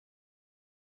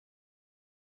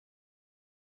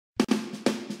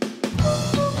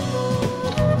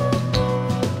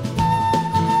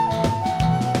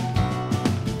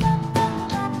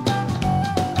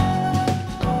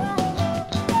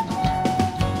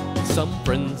some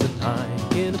friends and I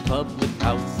in a public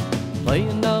house,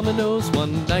 playing dominoes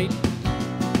one night.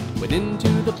 Went into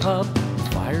the pub, the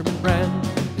fireman ran,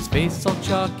 his face all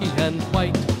chalky and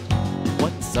white.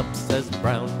 "What's up?" says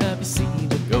Brown, "have you seen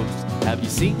a ghost? Have you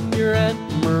seen your Aunt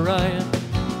Mariah?"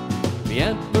 "Me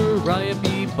Aunt Mariah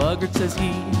be buggered," says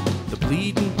he, "the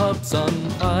bleeding pub's on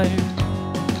fire."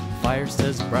 "Fire,"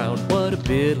 says Brown, "what a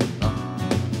bit of luck.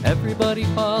 Everybody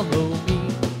follow me.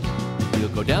 We'll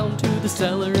go down to the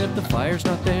cellar if the fire's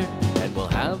not there, and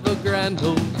we'll have a grand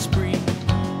old spree."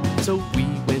 So we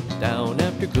went down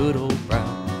after good old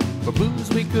Brown, for booze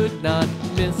we could not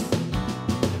miss.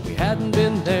 If we hadn't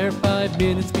been there 5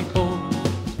 minutes before,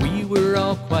 we were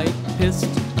all quite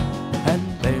pissed. And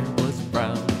there was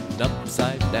Brown,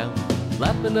 upside down,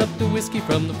 lapping up the whiskey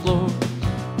from the floor.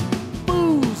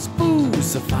 "Booze,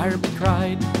 booze," the fireman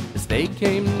cried as they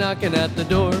came knocking at the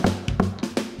door.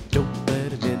 "Don't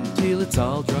let him in till it's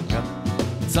all drunk up,"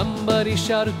 somebody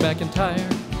shouted, "McIntyre,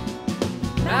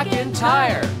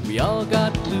 McIntyre!" We all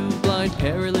got blue, blind,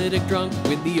 paralytic drunk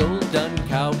when the old dun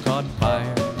cow caught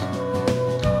fire.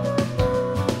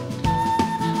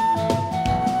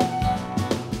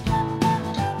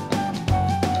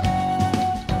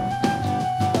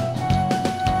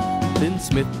 Then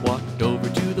Smith walked over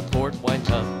to the port wine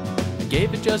tub and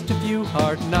gave it just a few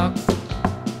hard knocks.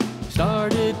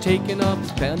 Started taking off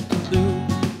his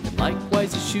pantaloons and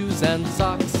likewise his shoes and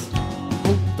socks.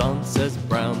 "Hold on," says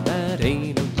Brown, "that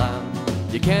ain't allowed.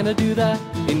 You can't do that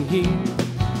in here.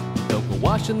 Don't go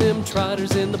washing them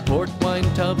trotters in the port wine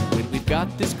tub when we've got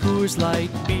this Coors Light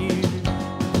beer."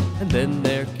 And then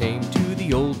there came to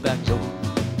the old back door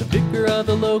the vicar of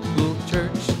the local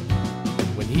church.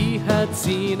 When he had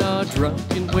seen our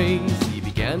drunken ways, he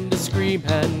began to scream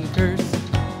and curse.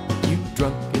 "You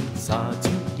drunken sods,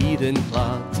 you heathen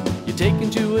clods, you're taken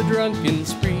to a drunken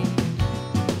spree.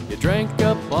 You drank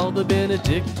up all the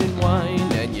Benedictine wine,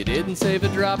 and you didn't save a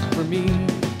drop for me."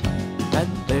 And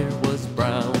there was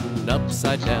Brown,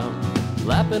 upside down,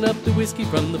 lapping up the whiskey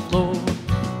from the floor.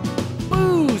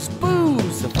 "Booze,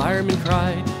 booze," the fireman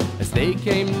cried as they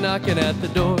came knocking at the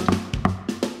door.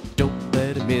 "Don't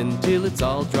let him in till it's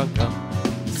all drunk up,"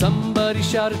 somebody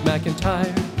shouted,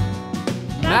 "McIntyre,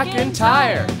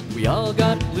 McIntyre!" We all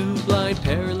got blue, blind,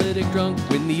 paralytic drunk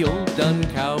when the old dun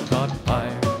cow caught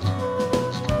fire.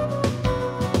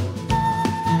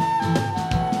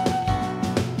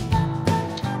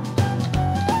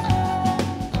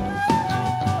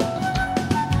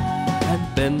 And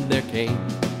then there came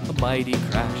a mighty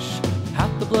crash,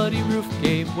 half the bloody roof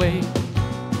gave way.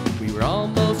 We were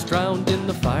almost drowned in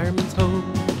the fireman's hose,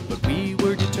 but we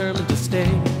were determined to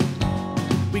stay.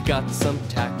 We got some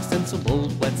tacks and some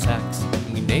old wet sacks,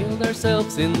 and we nailed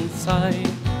ourselves inside.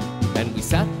 And we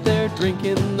sat there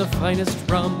drinking the finest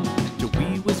rum till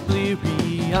we was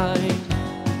bleary-eyed.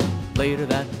 Later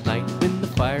that night when the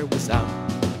fire was out,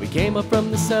 we came up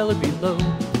from the cellar below.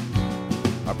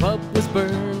 Our pub was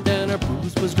burned and our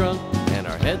booze was drunk, and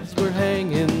our heads were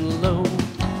hanging low.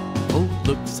 "Oh,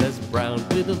 look," says Brown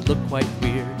with a look quite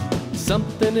weird,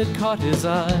 something had caught his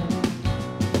eye.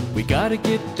 "We gotta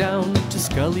get down to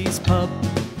Scully's pub,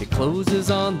 it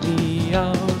closes on the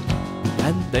hour."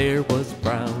 And there was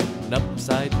Brown,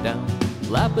 upside down,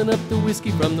 lapping up the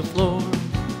whiskey from the floor.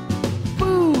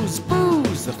 "Booze,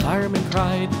 booze," the fireman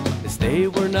cried as they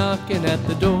were knocking at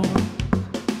the door.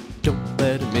 "Don't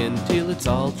let him in till it's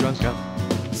all drunk up,"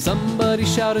 somebody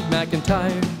shouted,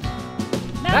 "McIntyre,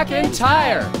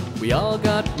 McIntyre!" We all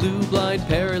got blue, blind,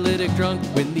 paralytic drunk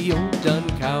when the old dun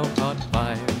cow caught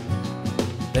fire.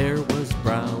 There was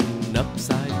Brown,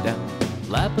 upside down,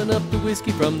 lapping up the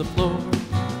whiskey from the floor.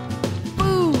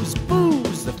 "Booze,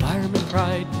 booze," the fireman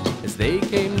cried as they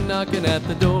came knocking at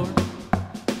the door.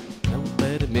 "Don't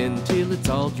let him in till it's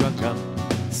all drunk up,"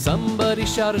 somebody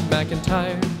shouted,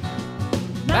 "McIntyre,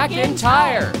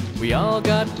 McIntyre!" We all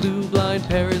got blue, blind,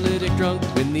 paralytic drunk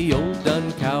when the old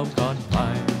dun cow caught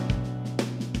fire.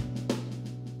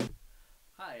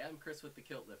 Hi, I'm Chris with the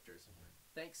Kilt Lifters.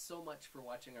 Thanks so much for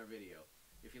watching our video.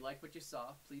 If you like what you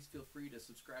saw, please feel free to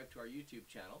subscribe to our YouTube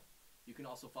channel. You can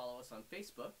also follow us on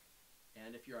Facebook,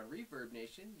 and if you're on Reverb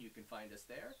Nation, you can find us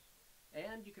there.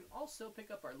 And you can also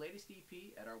pick up our latest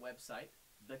EP at our website,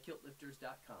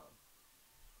 thekiltlifters.com.